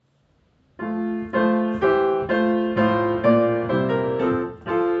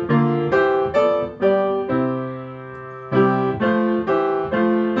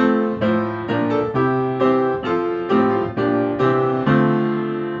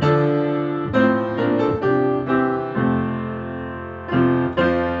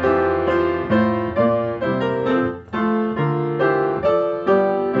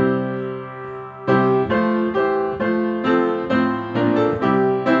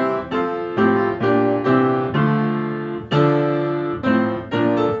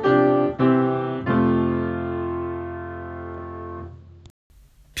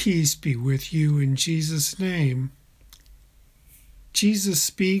Peace be with you in Jesus' name. Jesus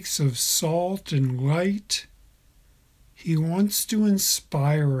speaks of salt and light. He wants to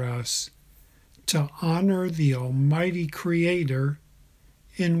inspire us to honor the Almighty Creator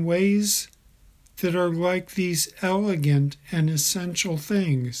in ways that are like these elegant and essential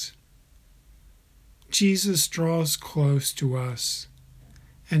things. Jesus draws close to us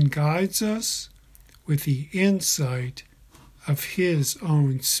and guides us with the insight of His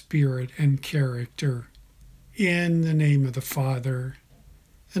own spirit and character. In the name of the Father,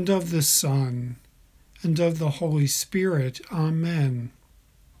 and of the Son, and of the Holy Spirit. Amen.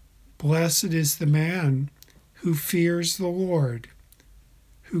 Blessed is the man who fears the Lord,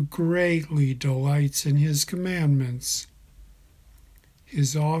 who greatly delights in His commandments.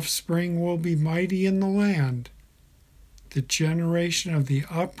 His offspring will be mighty in the land. The generation of the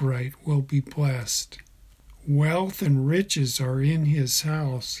upright will be blessed. Wealth and riches are in His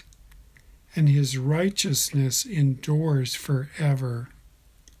house, and His righteousness endures forever.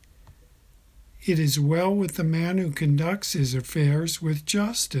 It is well with the man who conducts his affairs with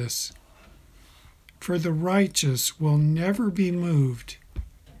justice, for the righteous will never be moved.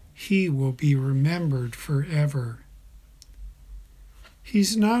 He will be remembered forever.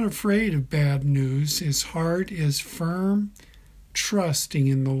 He's not afraid of bad news. His heart is firm, trusting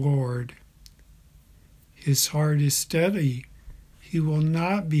in the Lord. His heart is steady. He will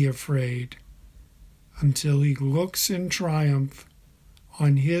not be afraid until he looks in triumph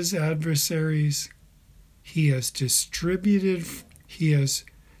on his adversaries. He has distributed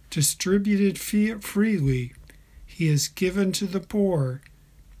freely. He has given to the poor.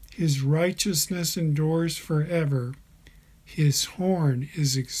 His righteousness endures forever. His horn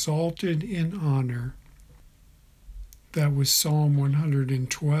is exalted in honor. That was Psalm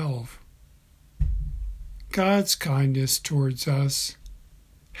 112. God's kindness towards us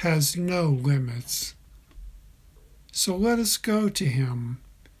has no limits. So let us go to Him,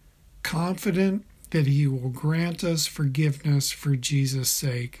 confident that He will grant us forgiveness for Jesus'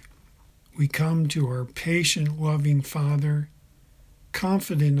 sake. We come to our patient, loving Father,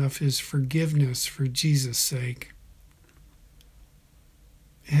 confident of His forgiveness for Jesus' sake.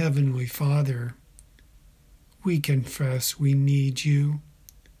 Heavenly Father, we confess we need You.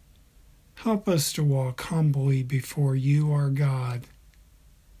 Help us to walk humbly before You, our God.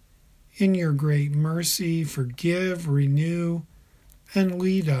 In Your great mercy, forgive, renew, and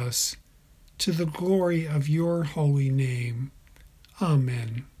lead us to the glory of Your holy name.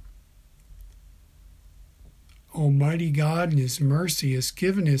 Amen. Almighty God in His mercy has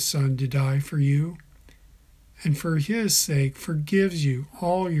given His Son to die for you, and for His sake forgives you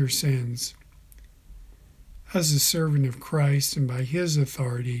all your sins. As a servant of Christ and by His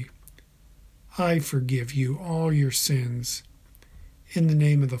authority, I forgive you all your sins. In the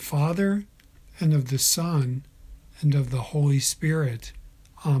name of the Father, and of the Son, and of the Holy Spirit.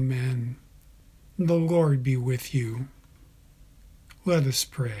 Amen. The Lord be with you. Let us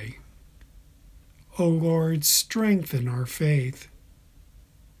pray. O Lord, strengthen our faith.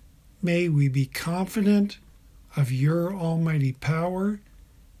 May we be confident of Your almighty power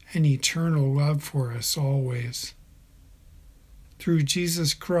and eternal love for us always. Through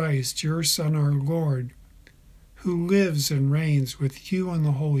Jesus Christ, Your Son, our Lord, who lives and reigns with You and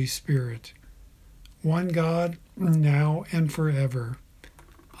the Holy Spirit, one God, now and forever.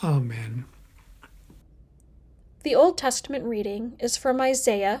 Amen. The Old Testament reading is from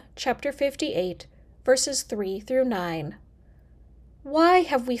Isaiah chapter 58, verses 3 through 9. Why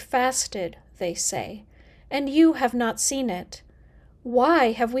have we fasted, they say, and You have not seen it?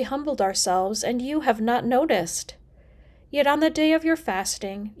 Why have we humbled ourselves, and You have not noticed? Yet on the day of your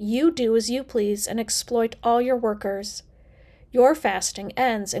fasting, you do as you please and exploit all your workers. Your fasting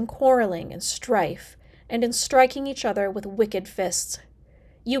ends in quarreling and strife, and in striking each other with wicked fists.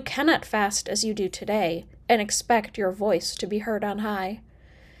 You cannot fast as you do today, and expect your voice to be heard on high.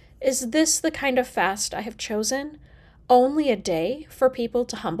 Is this the kind of fast I have chosen? Only a day for people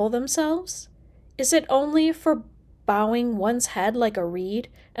to humble themselves? Is it only for bowing one's head like a reed,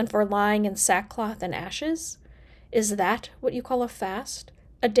 and for lying in sackcloth and ashes? Is that what you call a fast,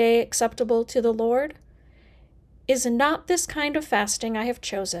 a day acceptable to the Lord? Is not this kind of fasting I have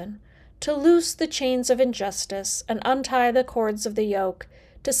chosen, to loose the chains of injustice and untie the cords of the yoke,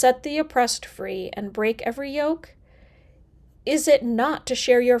 to set the oppressed free and break every yoke? Is it not to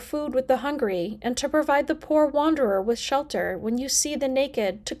share your food with the hungry, and to provide the poor wanderer with shelter when you see the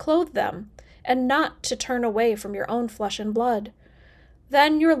naked, to clothe them, and not to turn away from your own flesh and blood?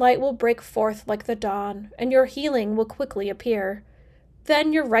 Then your light will break forth like the dawn, and your healing will quickly appear.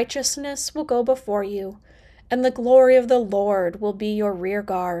 Then your righteousness will go before you, and the glory of the Lord will be your rear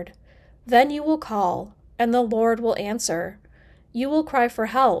guard. Then you will call, and the Lord will answer. You will cry for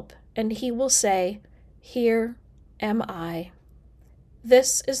help, and he will say, Here am I.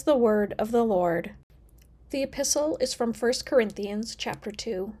 This is the word of the Lord. The epistle is from 1 Corinthians chapter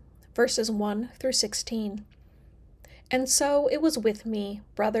 2, verses 1 through 16. And so it was with me,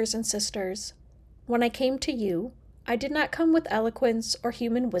 brothers and sisters. When I came to you, I did not come with eloquence or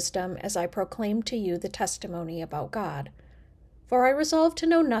human wisdom as I proclaimed to you the testimony about God. For I resolved to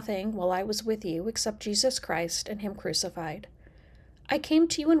know nothing while I was with you except Jesus Christ and him crucified. I came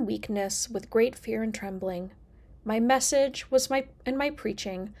to you in weakness with great fear and trembling. My message and my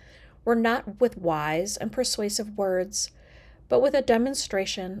preaching were not with wise and persuasive words, but with a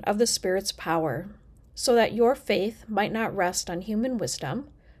demonstration of the Spirit's power, so that your faith might not rest on human wisdom,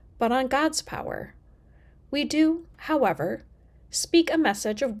 but on God's power. We do, however, speak a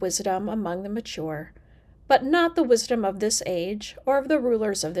message of wisdom among the mature, but not the wisdom of this age or of the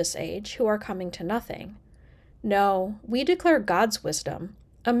rulers of this age who are coming to nothing. No, we declare God's wisdom,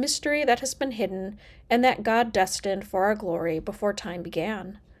 a mystery that has been hidden and that God destined for our glory before time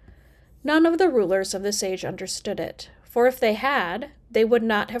began. None of the rulers of this age understood it, for if they had, they would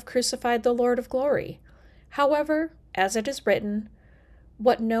not have crucified the Lord of glory. However, as it is written,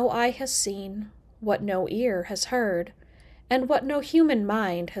 what no eye has seen, what no ear has heard, and what no human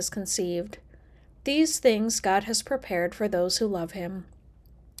mind has conceived, these things God has prepared for those who love him.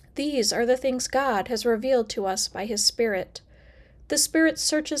 These are the things God has revealed to us by his Spirit. The Spirit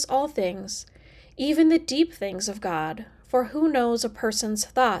searches all things, even the deep things of God, for who knows a person's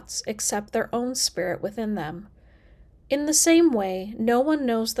thoughts except their own spirit within them? In the same way, no one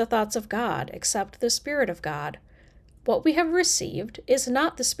knows the thoughts of God except the Spirit of God. What we have received is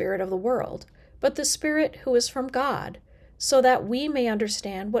not the spirit of the world, but the Spirit who is from God, so that we may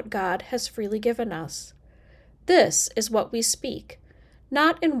understand what God has freely given us. This is what we speak,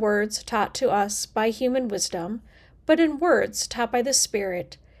 not in words taught to us by human wisdom, but in words taught by the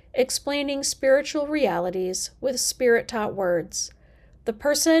Spirit, explaining spiritual realities with Spirit-taught words. The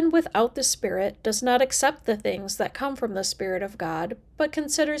person without the Spirit does not accept the things that come from the Spirit of God, but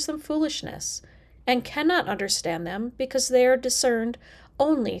considers them foolishness, and cannot understand them because they are discerned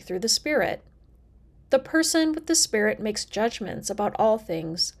only through the Spirit. The person with the Spirit makes judgments about all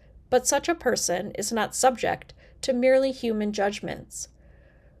things, but such a person is not subject to merely human judgments.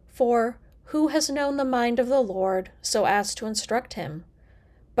 For who has known the mind of the Lord so as to instruct him?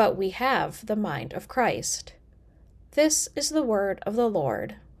 But we have the mind of Christ. This is the word of the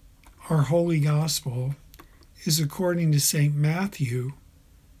Lord. Our Holy Gospel is according to St. Matthew,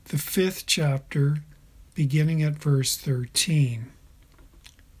 the 5th chapter, beginning at verse 13.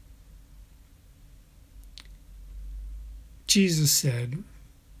 Jesus said,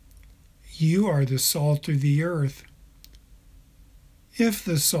 You are the salt of the earth. If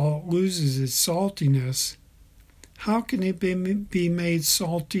the salt loses its saltiness, how can it be made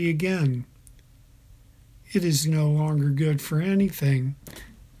salty again? It is no longer good for anything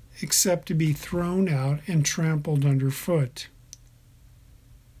except to be thrown out and trampled underfoot.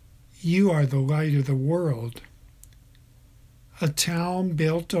 You are the light of the world. A town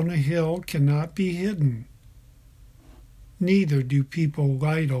built on a hill cannot be hidden. Neither do people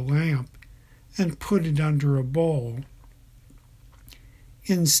light a lamp and put it under a bowl.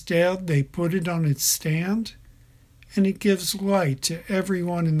 Instead, they put it on its stand, and it gives light to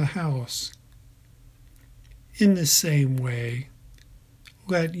everyone in the house. In the same way,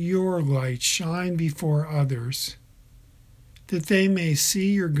 let your light shine before others, that they may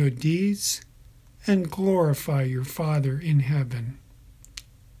see your good deeds and glorify your Father in heaven.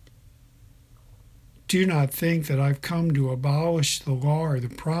 Do not think that I've come to abolish the law or the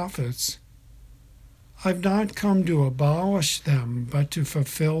prophets. I've not come to abolish them, but to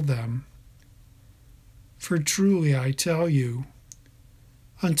fulfill them. For truly I tell you,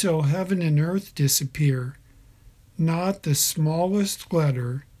 until heaven and earth disappear, not the smallest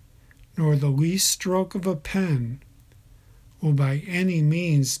letter, nor the least stroke of a pen, will by any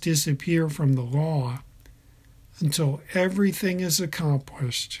means disappear from the law, until everything is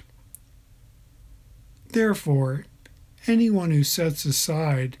accomplished. Therefore, anyone who sets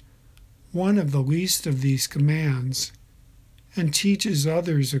aside one of the least of these commands and teaches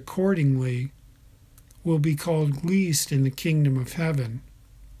others accordingly will be called least in the kingdom of heaven.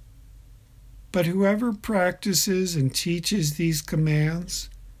 But whoever practices and teaches these commands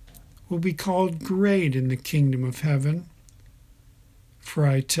will be called great in the kingdom of heaven. For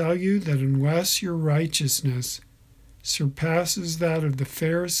I tell you that unless your righteousness surpasses that of the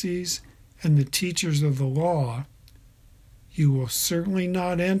Pharisees and the teachers of the law, you will certainly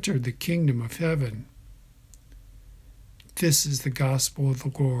not enter the kingdom of heaven. This is the gospel of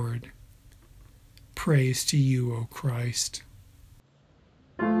the Lord. Praise to you, O Christ.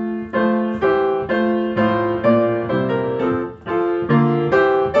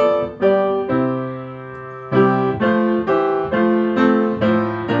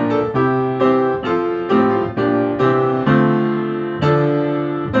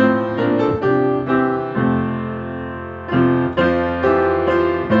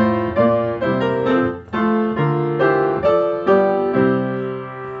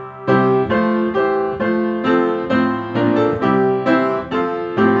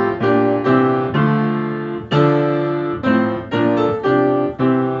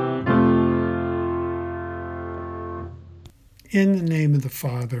 In the name of the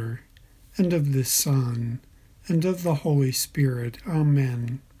Father, and of the Son, and of the Holy Spirit.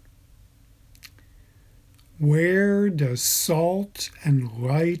 Amen. Where does salt and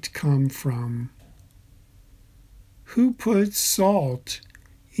light come from? Who put salt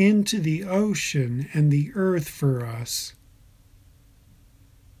into the ocean and the earth for us?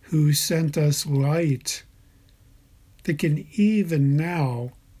 Who sent us light that can even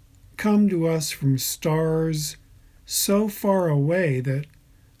now come to us from stars so far away that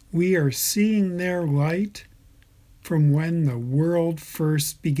we are seeing their light from when the world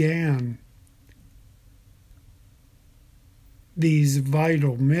first began? These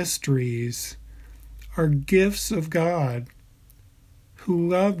vital mysteries are gifts of God, who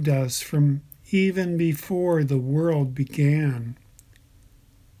loved us from even before the world began.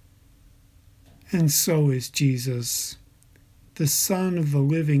 And so is Jesus, the Son of the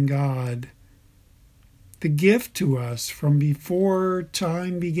living God, the gift to us from before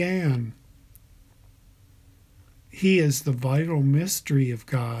time began. He is the vital mystery of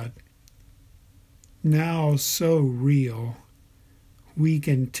God, now so real we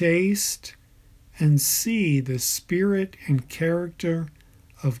can taste and see the spirit and character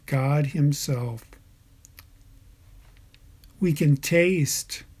of God Himself. We can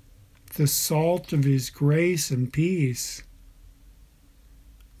taste the salt of His grace and peace.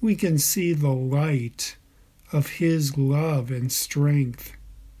 We can see the light of His love and strength.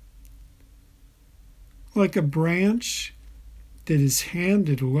 Like a branch that is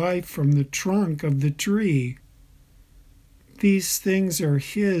handed life from the trunk of the tree, these things are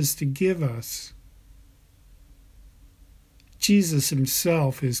His to give us. Jesus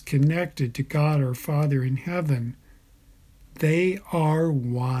Himself is connected to God our Father in heaven. They are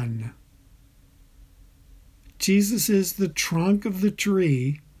one. Jesus is the trunk of the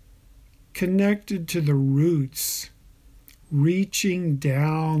tree, connected to the roots, reaching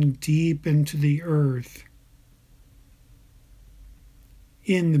down deep into the earth.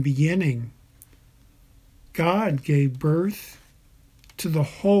 In the beginning, God gave birth to the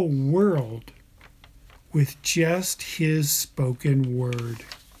whole world with just His spoken word.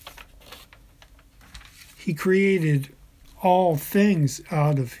 He created all things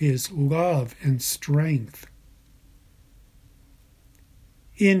out of His love and strength.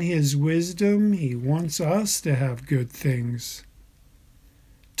 In His wisdom, He wants us to have good things,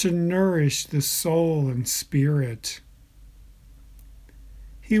 to nourish the soul and spirit.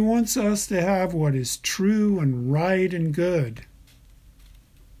 He wants us to have what is true and right and good.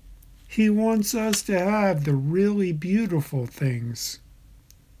 He wants us to have the really beautiful things.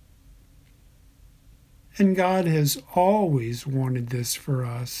 And God has always wanted this for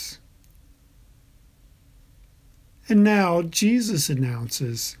us. And now Jesus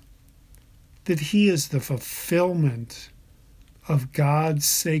announces that He is the fulfillment of God's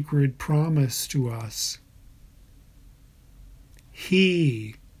sacred promise to us.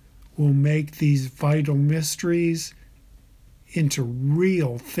 He will make these vital mysteries into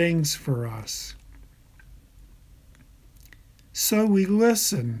real things for us. So we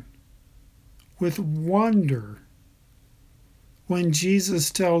listen with wonder when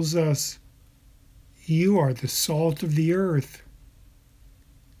Jesus tells us, "You are the salt of the earth."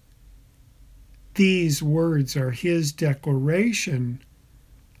 These words are His declaration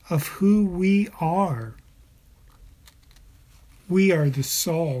of who we are. We are the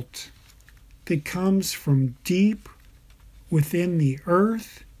salt that comes from deep within the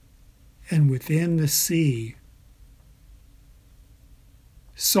earth and within the sea.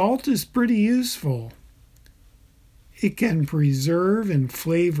 Salt is pretty useful. It can preserve and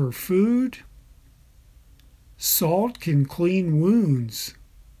flavor food. Salt can clean wounds.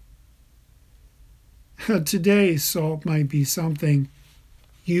 Today, salt might be something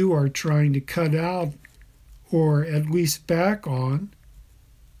you are trying to cut out or at least back on.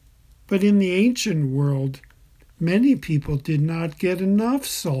 But in the ancient world, many people did not get enough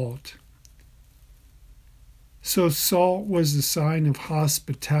salt. So salt was a sign of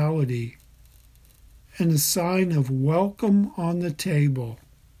hospitality and a sign of welcome on the table.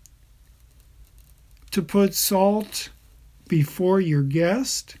 To put salt before your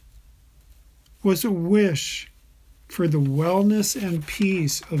guest was a wish for the wellness and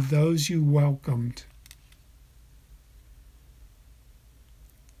peace of those you welcomed.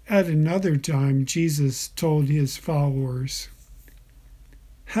 At another time, Jesus told his followers,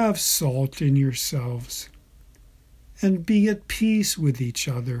 "Have salt in yourselves, and be at peace with each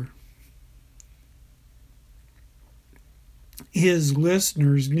other." His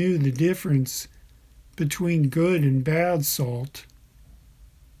listeners knew the difference between good and bad salt.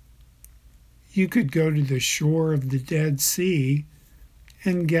 You could go to the shore of the Dead Sea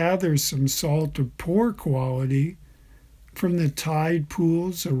and gather some salt of poor quality from the tide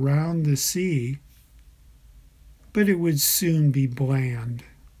pools around the sea, but it would soon be bland.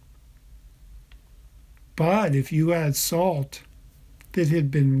 But if you had salt that had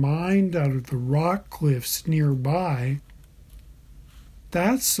been mined out of the rock cliffs nearby,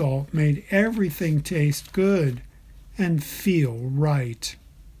 that salt made everything taste good and feel right.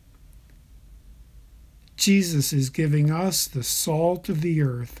 Jesus is giving us the salt of the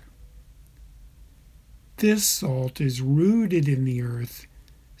earth. This salt is rooted in the earth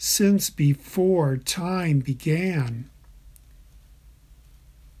since before time began.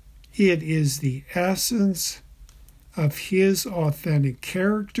 It is the essence of his authentic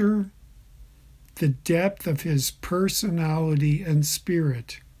character, the depth of his personality and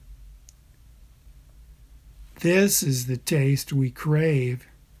spirit. This is the taste we crave.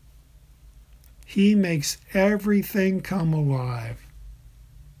 He makes everything come alive.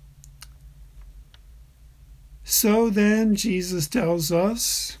 So then, Jesus tells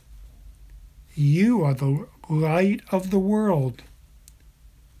us, you are the light of the world.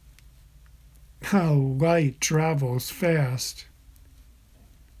 How light travels fast.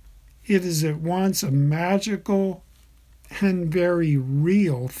 It is at once a magical and very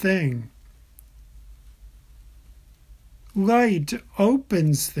real thing. Light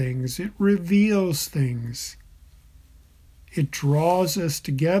opens things, it reveals things. It draws us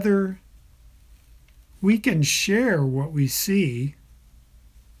together. We can share what we see.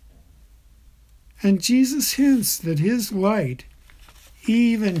 And Jesus hints that his light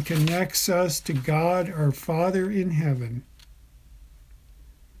even connects us to God our Father in heaven.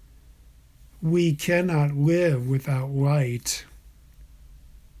 We cannot live without light.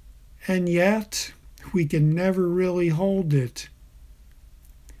 And yet, we can never really hold it.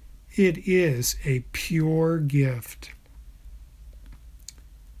 It is a pure gift.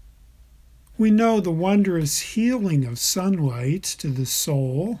 We know the wondrous healing of sunlight to the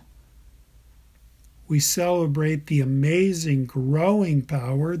soul. We celebrate the amazing growing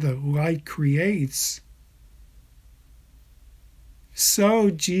power that light creates. So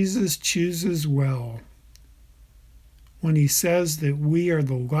Jesus chooses well when he says that we are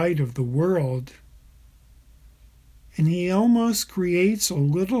the light of the world. And he almost creates a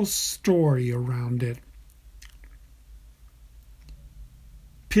little story around it.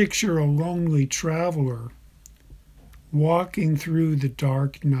 Picture a lonely traveler walking through the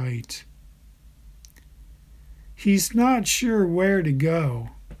dark night. He's not sure where to go.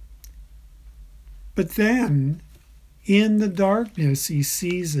 But then, in the darkness, he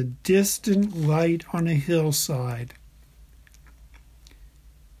sees a distant light on a hillside.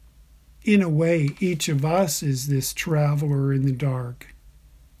 In a way, each of us is this traveler in the dark,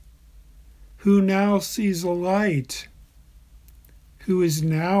 who now sees a light, who is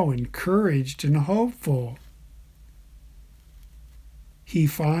now encouraged and hopeful. He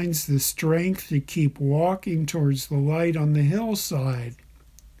finds the strength to keep walking towards the light on the hillside.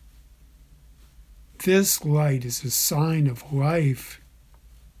 This light is a sign of life.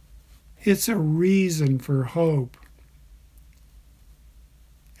 It's a reason for hope.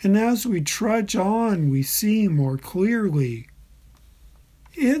 And as we trudge on, we see more clearly.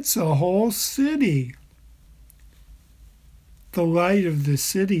 It's a whole city. The light of the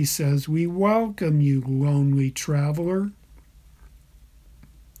city says, "We welcome you, lonely traveler."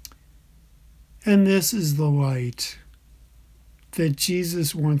 And this is the light that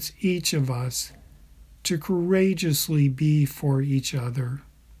Jesus wants each of us to courageously be for each other.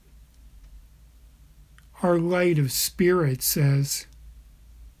 Our light of spirit says,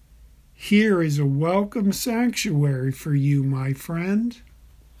 "Here is a welcome sanctuary for you, my friend.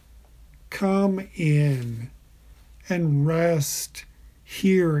 Come in and rest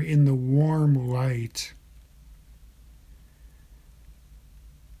here in the warm light."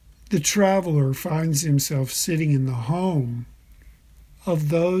 The traveler finds himself sitting in the home of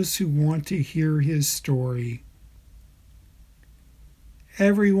those who want to hear his story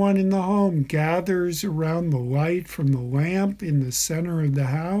Everyone in the home gathers around the light from the lamp in the center of the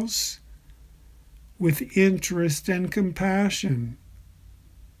house with interest and compassion.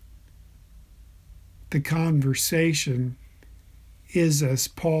 The conversation is, as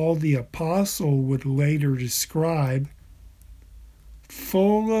Paul the Apostle would later describe,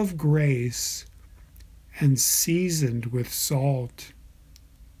 full of grace and seasoned with salt.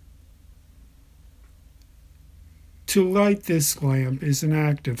 To light this lamp is an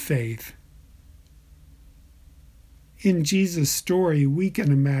act of faith. In Jesus' story, we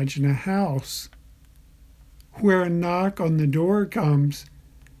can imagine a house where a knock on the door comes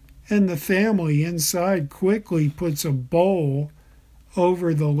and the family inside quickly puts a bowl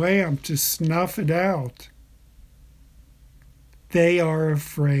over the lamp to snuff it out. They are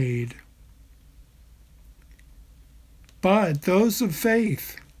afraid. But those of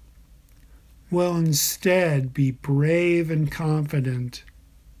faith will instead be brave and confident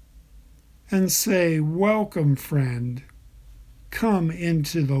and say, "Welcome, friend. Come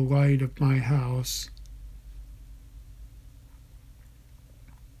into the light of my house."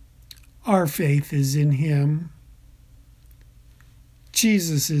 Our faith is in him.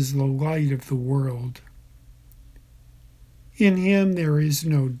 Jesus is the light of the world. In him there is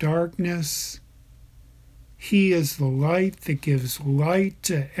no darkness. He is the light that gives light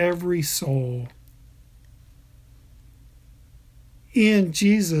to every soul. In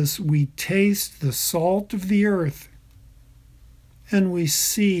Jesus we taste the salt of the earth, and we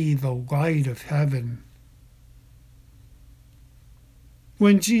see the light of heaven.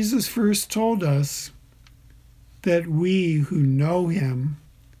 When Jesus first told us that we who know him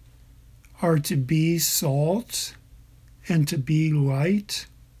are to be salt and to be light,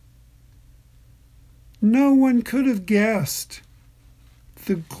 no one could have guessed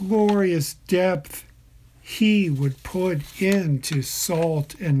the glorious depth he would put into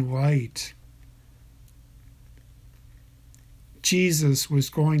salt and light. Jesus was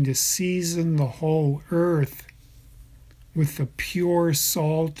going to season the whole earth with the pure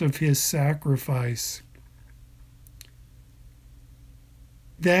salt of his sacrifice.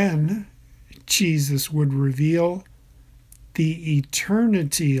 Then Jesus would reveal the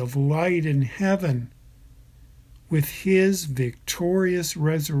eternity of light in heaven with his victorious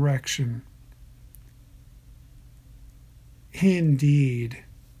resurrection. Indeed,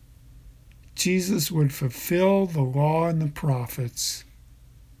 Jesus would fulfill the law and the prophets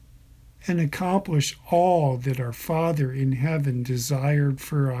and accomplish all that our Father in heaven desired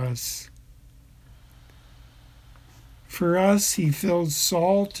for us. For us, he filled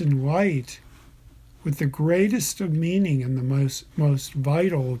salt and light with the greatest of meaning and the most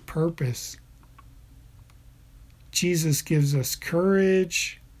vital of purpose. Jesus gives us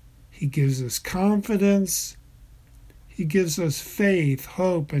courage, he gives us confidence, he gives us faith,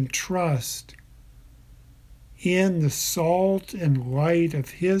 hope, and trust in the salt and light of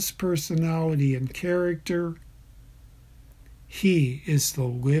his personality and character. He is the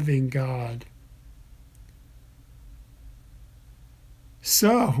living God.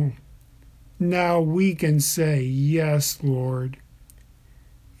 So, now we can say, "Yes, Lord,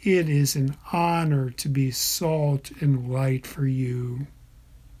 it is an honor to be salt and light for you."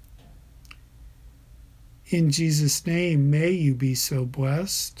 In Jesus' name, may you be so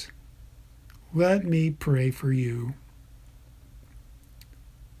blessed. Let me pray for you.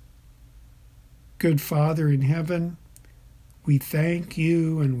 Good Father in heaven, we thank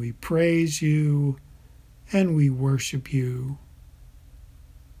you and we praise you and we worship you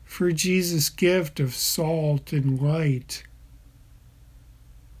for Jesus' gift of salt and light.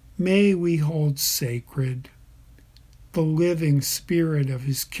 May we hold sacred the living spirit of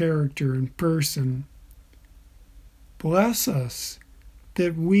his character and person. Bless us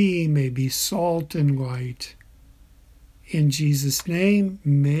that we may be salt and light. In Jesus' name,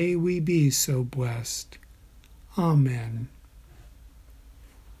 may we be so blessed. Amen.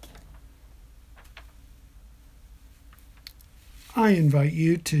 I invite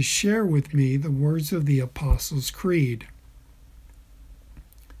you to share with me the words of the Apostles' Creed.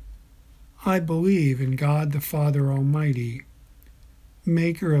 I believe in God the Father Almighty,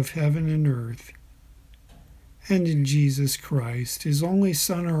 maker of heaven and earth, and in Jesus Christ, his only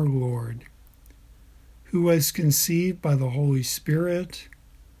Son, our Lord, who was conceived by the Holy Spirit,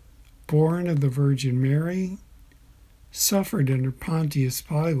 born of the Virgin Mary, suffered under Pontius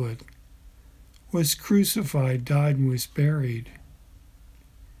Pilate, was crucified, died, and was buried.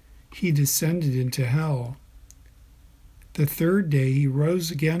 He descended into hell. The third day he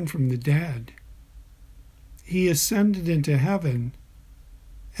rose again from the dead. He ascended into heaven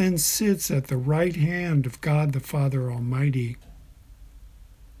and sits at the right hand of God the Father Almighty.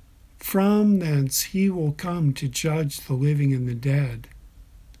 From thence he will come to judge the living and the dead.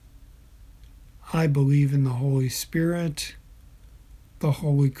 I believe in the Holy Spirit, the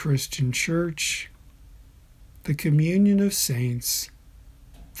Holy Christian Church, the communion of saints,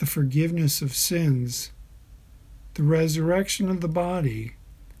 the forgiveness of sins, the resurrection of the body,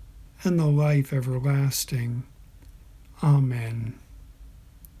 and the life everlasting. Amen.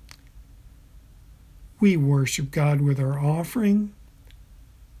 We worship God with our offering.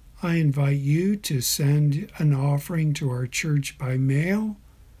 I invite you to send an offering to our church by mail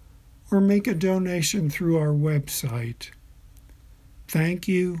or make a donation through our website. Thank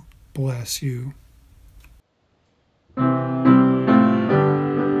you. Bless you.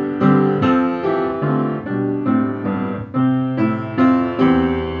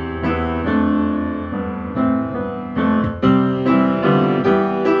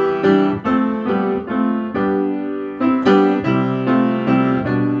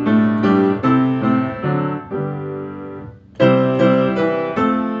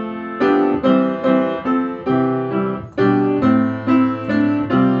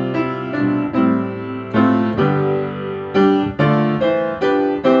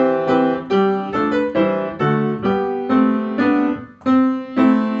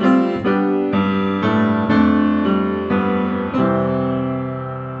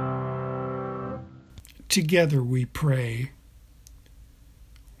 Together we pray.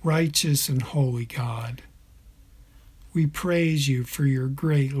 Righteous and holy God, we praise you for your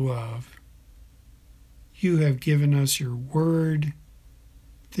great love. You have given us your word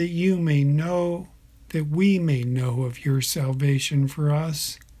that we may know of your salvation for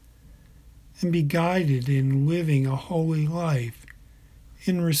us and be guided in living a holy life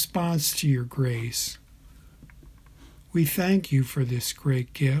in response to your grace. We thank you for this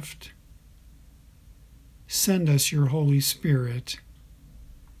great gift. Send us your Holy Spirit,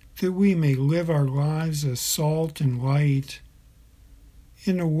 that we may live our lives as salt and light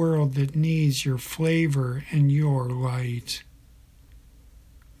in a world that needs your flavor and your light.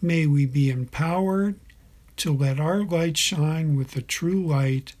 May we be empowered to let our light shine with the true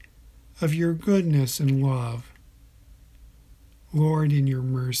light of your goodness and love. Lord, in your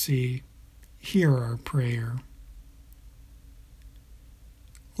mercy, hear our prayer.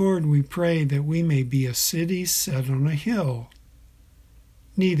 Lord, we pray that we may be a city set on a hill,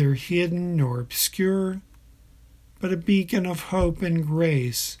 neither hidden nor obscure, but a beacon of hope and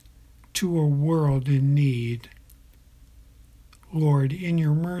grace to a world in need. Lord, in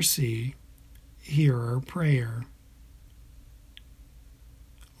your mercy, hear our prayer.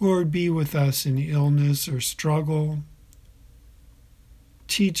 Lord, be with us in illness or struggle.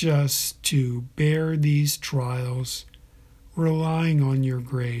 Teach us to bear these trials, relying on your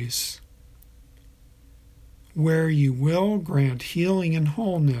grace. Where you will, grant healing and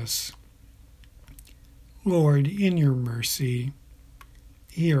wholeness. Lord, in your mercy,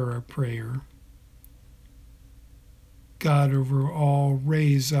 hear our prayer. God over all,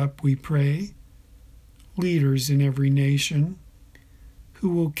 raise up, we pray, leaders in every nation who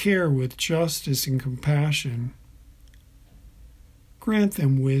will care with justice and compassion. Grant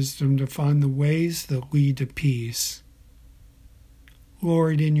them wisdom to find the ways that lead to peace.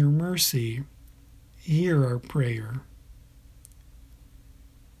 Lord, in your mercy, hear our prayer.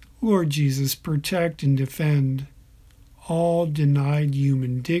 Lord Jesus, protect and defend all denied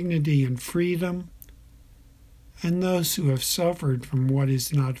human dignity and freedom, and those who have suffered from what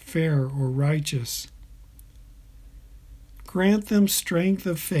is not fair or righteous. Grant them strength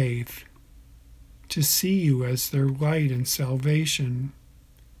of faith to see you as their light and salvation.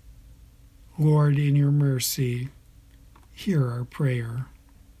 Lord, in your mercy, hear our prayer.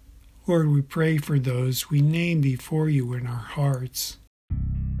 Lord, we pray for those we name before you in our hearts.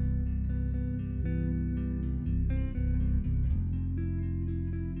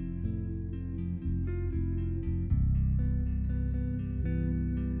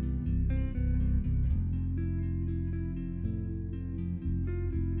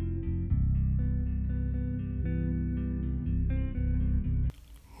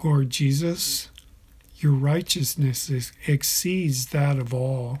 Lord Jesus, your righteousness exceeds that of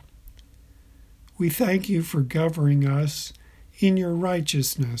all. We thank you for governing us in your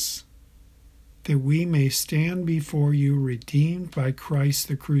righteousness, that we may stand before you redeemed by Christ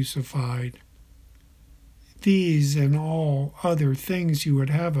the crucified. These and all other things you would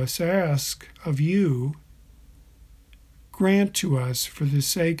have us ask of you, grant to us for the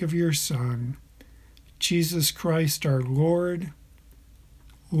sake of your Son, Jesus Christ our Lord.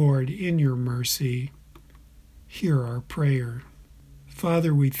 Lord, in your mercy, hear our prayer.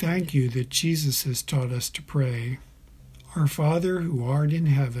 Father, we thank you that Jesus has taught us to pray. Our Father who art in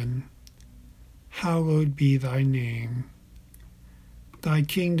heaven, hallowed be thy name. Thy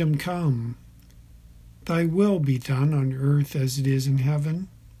kingdom come, thy will be done on earth as it is in heaven.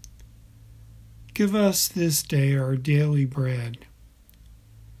 Give us this day our daily bread,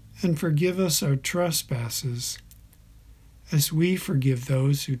 and forgive us our trespasses, as we forgive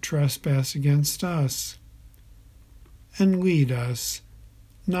those who trespass against us. And lead us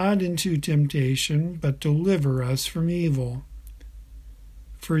not into temptation, but deliver us from evil.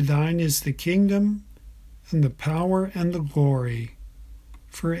 For thine is the kingdom, and the power, and the glory,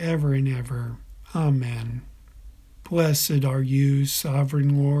 forever and ever. Amen. Blessed are you,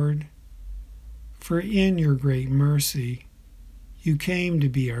 sovereign Lord, for in your great mercy you came to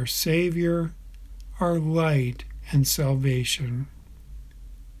be our Savior, our light and salvation.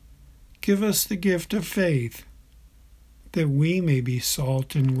 Give us the gift of faith, that we may be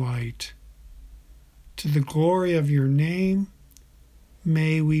salt and light. To the glory of your name,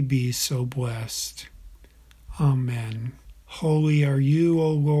 may we be so blessed. Amen. Holy are you,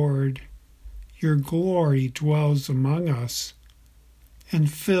 O Lord. Your glory dwells among us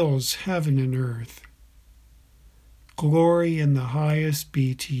and fills heaven and earth. Glory in the highest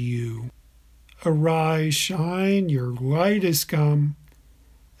be to you. Arise, shine, your light is come,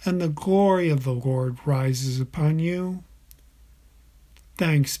 and the glory of the Lord rises upon you.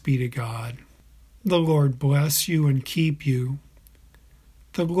 Thanks be to God. The Lord bless you and keep you.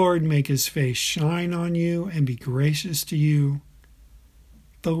 The Lord make his face shine on you and be gracious to you.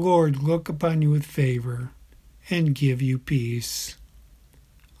 The Lord look upon you with favor and give you peace.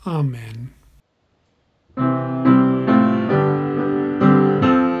 Amen.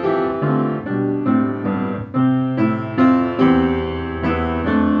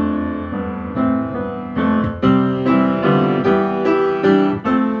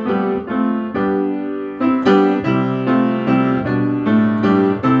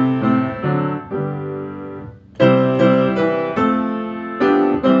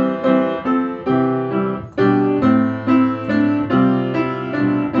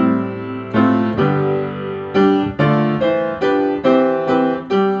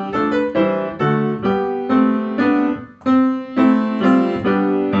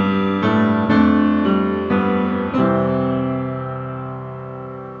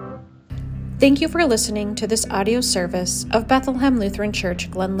 Thank you for listening to this audio service of Bethlehem Lutheran Church,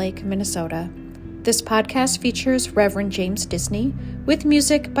 Glen Lake, Minnesota. This podcast features Reverend James Disney with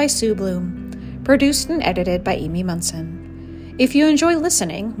music by Sue Bloom, produced and edited by Amy Munson. If you enjoy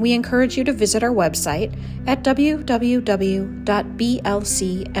listening, we encourage you to visit our website at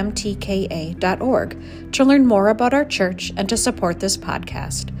www.blcmtka.org to learn more about our church and to support this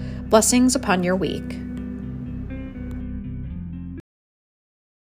podcast. Blessings upon your week.